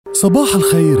صباح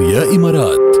الخير يا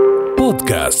إمارات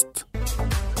بودكاست.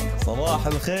 صباح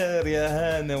الخير يا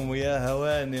هانم ويا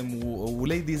هوانم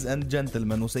وليديز اند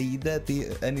جنتلمان وسيداتي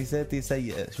انساتي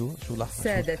شو لحظه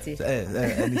سادتي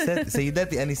انساتي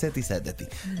سيداتي انساتي سادتي.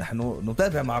 نحن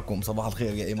نتابع معكم صباح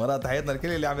الخير يا إمارات. تحياتنا لكل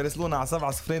اللي عم يرسلونا على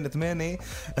 708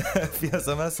 في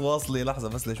SMS واصله. لحظه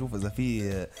بس لشوف اذا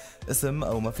في اسم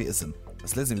او ما في اسم،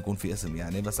 بس لازم يكون في اسم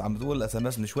يعني. بس عم بتقول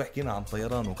SMS من شوي حكينا عن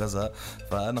طيران وكذا،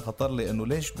 فانا خطر لي انه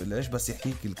ليش بس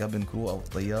يحكيك الكابين كرو او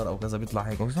الطيار او كذا بيطلع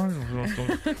هيك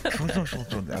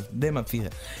دايما فيها.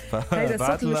 هذا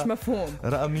الصوت مش مفهوم.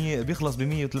 رقمي بيخلص ب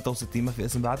 163 ما في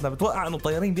اسم. بعتنا بتوقع انه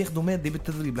الطيارين بياخذوا ماده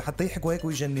بالتدريب لحتى يحكوا هيك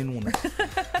ويجننونا. 100%.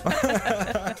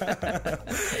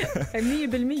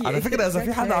 على فكره اذا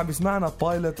في حدا عم بيسمعنا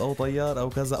بايلوت او طيار او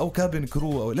كذا او كابين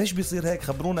كرو او ليش بيصير هيك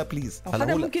خبرونا بليز.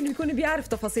 حدا ممكن يكون بيعرف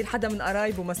تفاصيل حدا من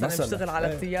قرايبه مثلا بيشتغل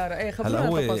على الطياره.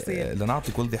 خبرونا تفاصيل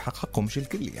لنعطي كل ذي حقه مش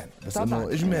الكل يعني، بس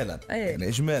انه اجمالا يعني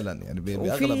اجمالا يعني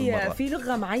باغلب المرات في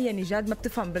لغه معينه جاد ما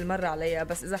بتفهم بالمره عليها،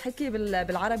 بس اذا حكي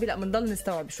بالعربي لا بنضل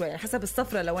نستوعب شوي يعني، حسب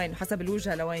الصفرة لوين وحسب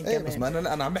الوجهه لوين كمان. بس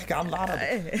ما انا عم بحكي عم العربي.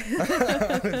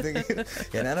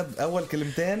 يعني انا اول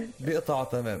كلمتين بيقطعوا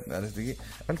تمام. عرفتي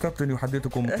الكابتن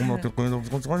يحدثكم قمه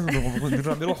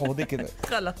القياده بيروحوا هذيك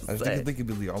خلص هذيك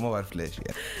بيضيعوا ما بعرف ليش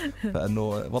يعني. فانه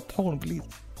وضحون بليز.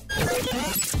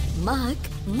 معك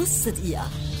نص دقيقه.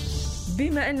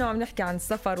 بما انه عم نحكي عن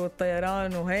السفر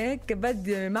والطيران وهيك،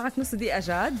 بدي معك نص دقيقه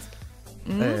جاد.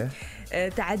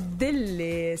 تعدل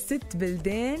لي 6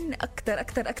 بلدان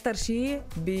اكتر شيء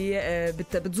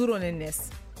بتزورون الناس.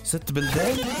 6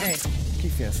 بلدان؟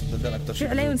 كيف يا 6 بلدان اكتر شيء؟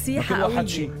 في عليهم سياحه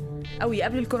قوي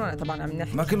قبل الكورونا طبعا عم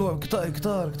نحكي. ما كله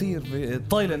كتير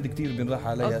تايلاند كتير بنروح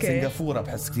عليها. سنغافورة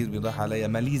بحس كتير بنروح عليها.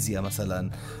 ماليزيا مثلا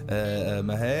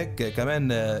ما هيك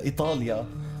كمان. ايطاليا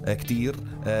كتير.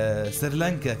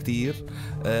 سريلانكا كتير.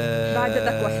 بعد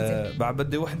بدك وحده. بعد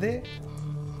بدي وحده.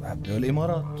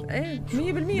 الإمارات 100%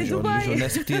 دبي. بيجوا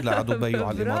ناس كتير لعدبي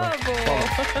وعلى الإمارات.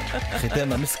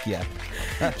 ختامها مسك يعني.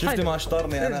 شفتي ما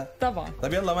اشطرني أنا طبعا.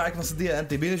 طيب يلا معك نص دقيقة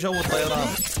أنت بجو الطيران.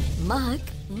 معك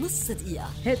نص دقيقة.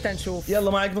 هيك تنشوف.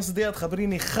 يلا معك نص دقيقة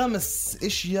تخبريني 5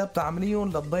 اشياء بتعمليهم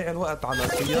لتضيع الوقت على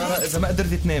الطيارة إذا ما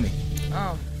قدرتي تنامي.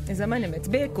 إذا ما نمت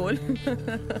باكل.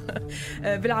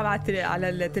 بلعب على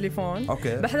التليفون.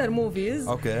 بحضر موفيز.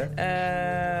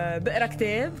 بقرا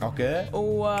كتاب.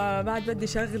 وبعد بدي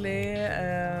شغلة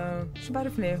شو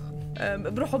بعرفني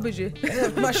بروح وبجي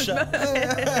بتمشى.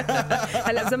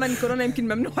 هلا بزمن كورونا يمكن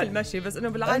ممنوع المشي، بس انه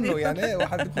بالعادي يعني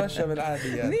واحد بتمشى بالعادي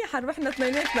يعني. منيح ربحنا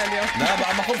اثنيناتنا اليوم. لا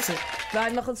بعد ما خلصت.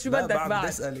 بعد ما خلص شو بدك بعد؟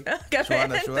 اسالي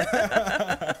شو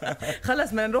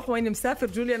خلص ما نروح وين مسافر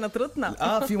جوليا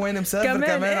نطرتنا. في وين مسافر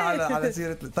كمان على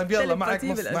سيرة. طيب يلا معك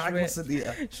نص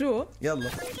دقيقة. شو يلا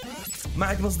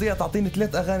معك نص دقيقة تعطيني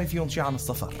 3 أغاني فيهم شي عن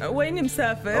السفر. وين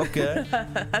مسافر؟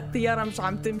 الطيارة مش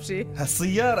عم تمشي.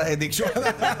 هالسيارة هيديك شو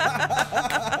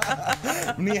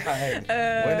منيحة هاي.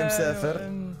 وين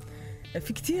مسافر؟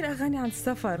 في كتير أغاني عن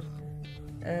السفر.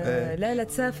 لا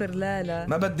تسافر. لا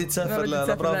ما بدي تسافر.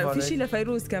 لا برافو عليك. في شي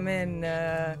لفيروز كمان.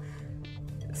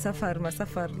 سفر ما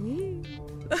سفر.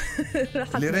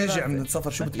 اللي راجع من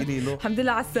السفر شو بتقولي له؟ الحمد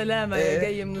لله على السلامة يا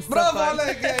جاي من السفر. برافو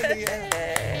عليك يعني.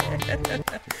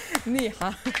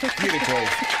 منيحة.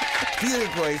 كتير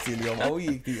كويس اليوم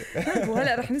قوية كتير.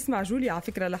 وهلأ رح نسمع جوليا على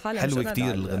فكرة لحالها حلوة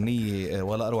كتير الغنية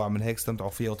ولا أروع من هيك. استمتعوا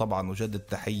فيها. وطبعا وجد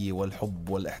التحية والحب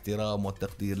والاحترام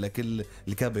والتقدير لكل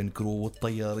الكابين كرو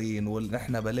والطيارين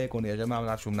ونحن بلاكم يا جماعة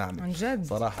بنعرف شو بنعمل عن جد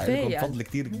صراحة. لكم فضل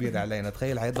كتير كبير علينا.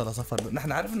 تخيل هيدا لسفر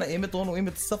نحن عرفنا قيمتهم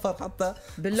وقيمة السفر حتى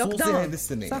باللوك داون هيدي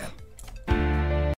السنة صح. يعني.